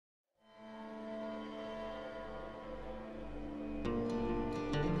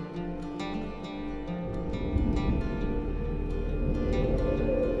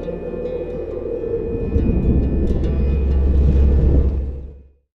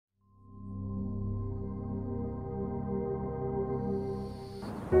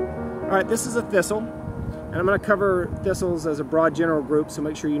Alright, this is a thistle, and I'm going to cover thistles as a broad general group, so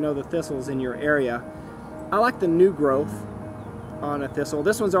make sure you know the thistles in your area. I like the new growth on a thistle.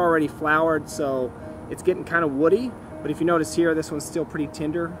 This one's already flowered, so it's getting kind of woody, but if you notice here, this one's still pretty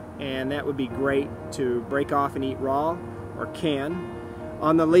tender, and that would be great to break off and eat raw or can.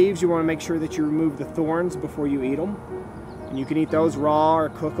 On the leaves, you want to make sure that you remove the thorns before you eat them. And you can eat those raw or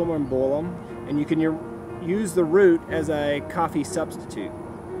cook them and boil them, and you can use the root as a coffee substitute.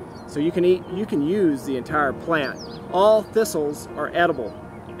 So you can use the entire plant. All thistles are edible,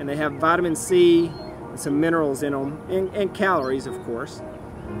 and they have vitamin C and some minerals in them, and calories, of course.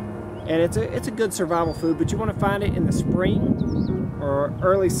 And it's a good survival food, but you want to find it in the spring or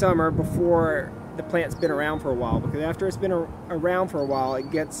early summer before the plant's been around for a while, because after it's been around for a while, it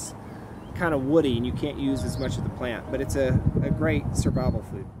gets kind of woody and you can't use as much of the plant. But it's a great survival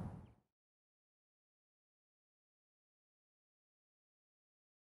food.